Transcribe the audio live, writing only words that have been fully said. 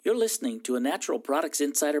You're listening to a Natural Products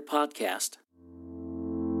Insider podcast.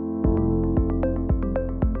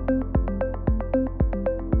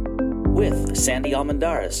 With Sandy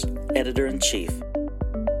Almendarez, Editor-in-Chief.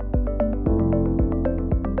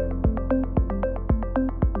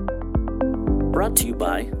 Brought to you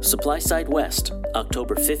by SupplySide West,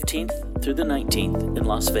 October 15th through the 19th in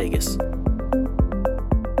Las Vegas.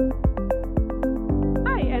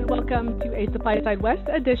 Welcome to a SupplySide West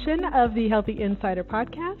edition of the Healthy Insider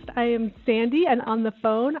podcast. I am Sandy, and on the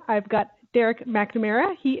phone, I've got Derek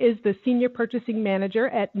McNamara. He is the Senior Purchasing Manager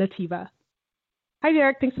at Nativa. Hi,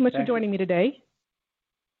 Derek. Thanks so much for joining me today.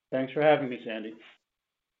 Thanks for having me, Sandy.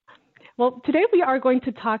 Well, today we are going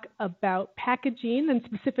to talk about packaging and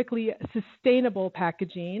specifically sustainable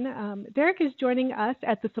packaging. Derek is joining us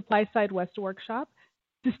at the SupplySide West workshop,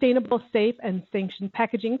 Sustainable, Safe, and Sanctioned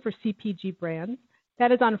Packaging for CPG Brands.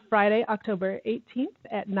 That is on Friday, October 18th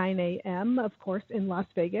at 9 a.m., of course, in Las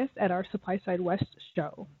Vegas at our SupplySide West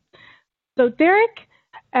show. So Derek,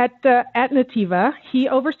 at Nativa, he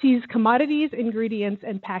oversees commodities, ingredients,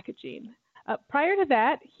 and packaging. Prior to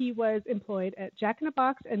that, he was employed at Jack in the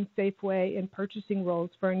Box and Safeway in purchasing roles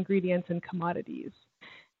for ingredients and commodities.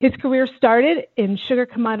 His career started in sugar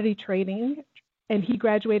commodity trading, and he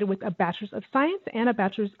graduated with a Bachelor's of Science and a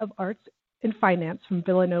Bachelor's of Arts in Finance from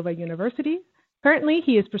Villanova University. Currently,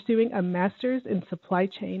 he is pursuing a master's in supply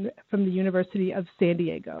chain from the University of San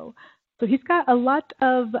Diego. So he's got a lot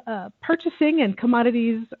of purchasing and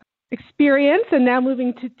commodities experience and now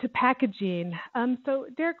moving to packaging. So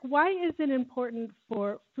Derek, why is it important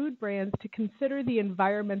for food brands to consider the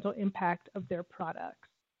environmental impact of their products?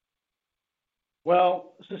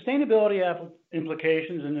 Well, sustainability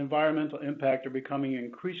implications and environmental impact are becoming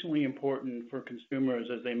increasingly important for consumers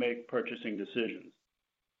as they make purchasing decisions.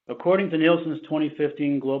 According to Nielsen's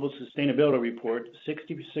 2015 Global Sustainability Report,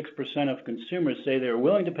 66% of consumers say they are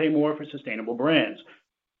willing to pay more for sustainable brands,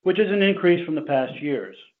 which is an increase from the past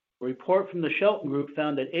years. A report from the Shelton Group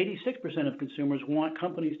found that 86% of consumers want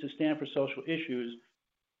companies to stand for social issues.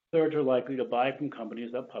 Thirds are likely to buy from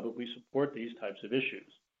companies that publicly support these types of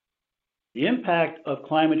issues. The impact of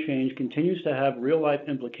climate change continues to have real-life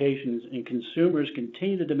implications, and consumers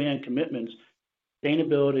continue to demand commitments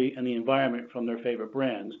sustainability, and the environment from their favorite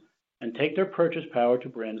brands, and take their purchase power to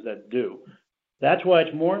brands that do. That's why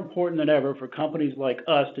it's more important than ever for companies like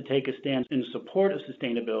us to take a stand in support of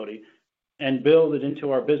sustainability and build it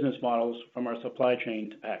into our business models from our supply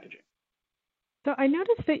chain to packaging. So I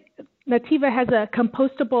noticed that Nativa has a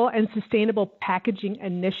compostable and sustainable packaging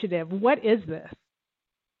initiative. What is this?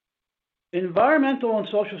 Environmental and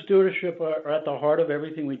social stewardship are at the heart of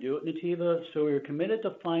everything we do at Nativa, so we are committed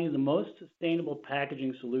to finding the most sustainable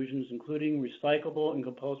packaging solutions, including recyclable and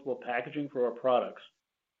compostable packaging for our products.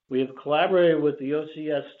 We have collaborated with the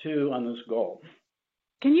OCS2 on this goal.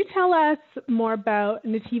 Can you tell us more about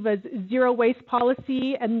Nativa's zero waste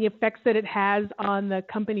policy and the effects that it has on the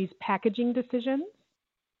company's packaging decisions?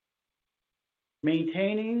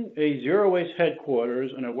 Maintaining a zero-waste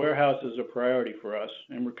headquarters and a warehouse is a priority for us,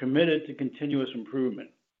 and we're committed to continuous improvement.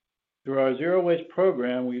 Through our zero-waste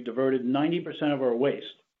program, we've diverted 90% of our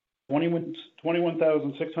waste,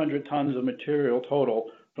 21,600 tons of material total,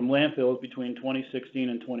 from landfills between 2016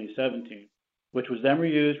 and 2017, which was then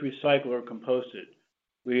reused, recycled, or composted.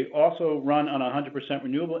 We also run on 100%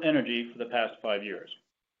 renewable energy for the past 5 years.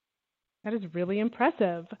 That is really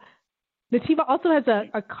impressive. Nativa also has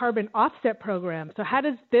a carbon offset program. So how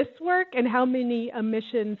does this work, and how many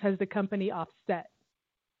emissions has the company offset?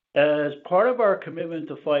 As part of our commitment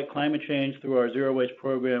to fight climate change through our zero waste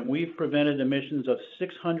program, we've prevented emissions of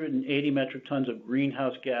 680 metric tons of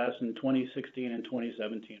greenhouse gas in 2016 and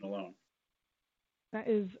 2017 alone. That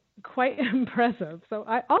is quite impressive. So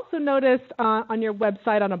I also noticed on your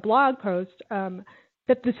website on a blog post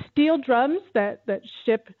that the steel drums that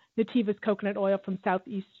ship Nativa's coconut oil from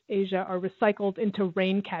Southeast Asia are recycled into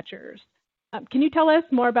rain catchers. Can you tell us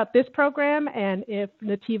more about this program and if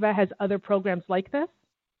Nativa has other programs like this?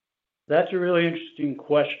 That's a really interesting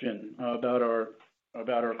question about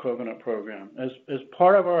our coconut program. As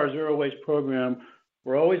part of our zero waste program,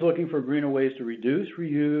 we're always looking for greener ways to reduce,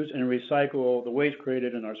 reuse, and recycle the waste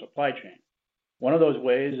created in our supply chain. One of those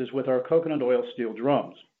ways is with our coconut oil steel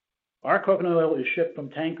drums. Our coconut oil is shipped from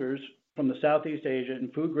tankers from the Southeast Asia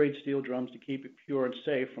in food-grade steel drums to keep it pure and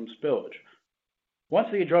safe from spillage. Once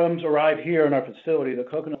the drums arrive here in our facility, the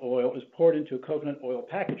coconut oil is poured into coconut oil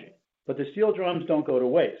packaging, but the steel drums don't go to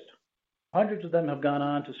waste. Hundreds of them have gone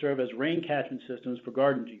on to serve as rain catchment systems for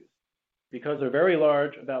garden use. Because they're very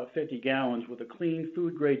large, about 50 gallons, with a clean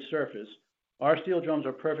food-grade surface, Our steel drums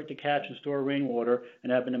are perfect to catch and store rainwater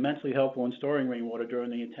and have been immensely helpful in storing rainwater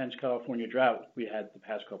during the intense California drought we had the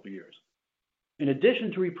past couple of years. In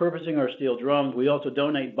addition to repurposing our steel drums, we also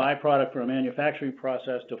donate byproduct from our manufacturing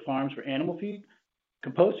process to farms for animal feed,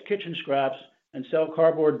 compost kitchen scraps, and sell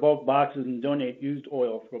cardboard bulk boxes and donate used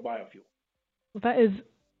oil for biofuel. Well, that is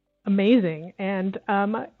amazing. And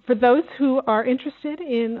for those who are interested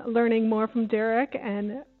in learning more from Derek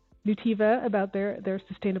and Nutiva about their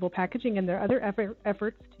sustainable packaging and their other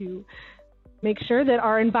efforts to make sure that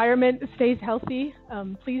our environment stays healthy,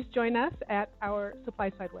 please join us at our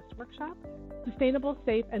Supply Side West workshop, Sustainable,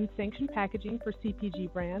 Safe, and Sanctioned Packaging for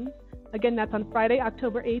CPG Brands. Again, that's on Friday,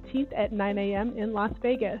 October 18th at 9 a.m. in Las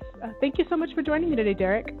Vegas. Thank you so much for joining me today,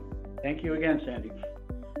 Derek. Thank you again, Sandy.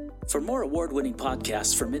 For more award-winning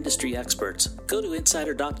podcasts from industry experts, go to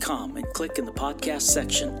insider.com and click in the podcast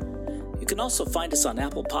section. You can also find us on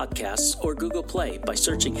Apple Podcasts or Google Play by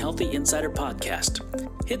searching Healthy Insider Podcast.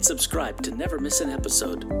 Hit subscribe to never miss an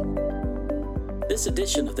episode. This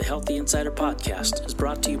edition of the Healthy Insider Podcast is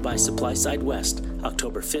brought to you by Supply Side West,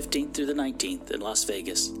 October 15th through the 19th in Las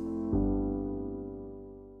Vegas.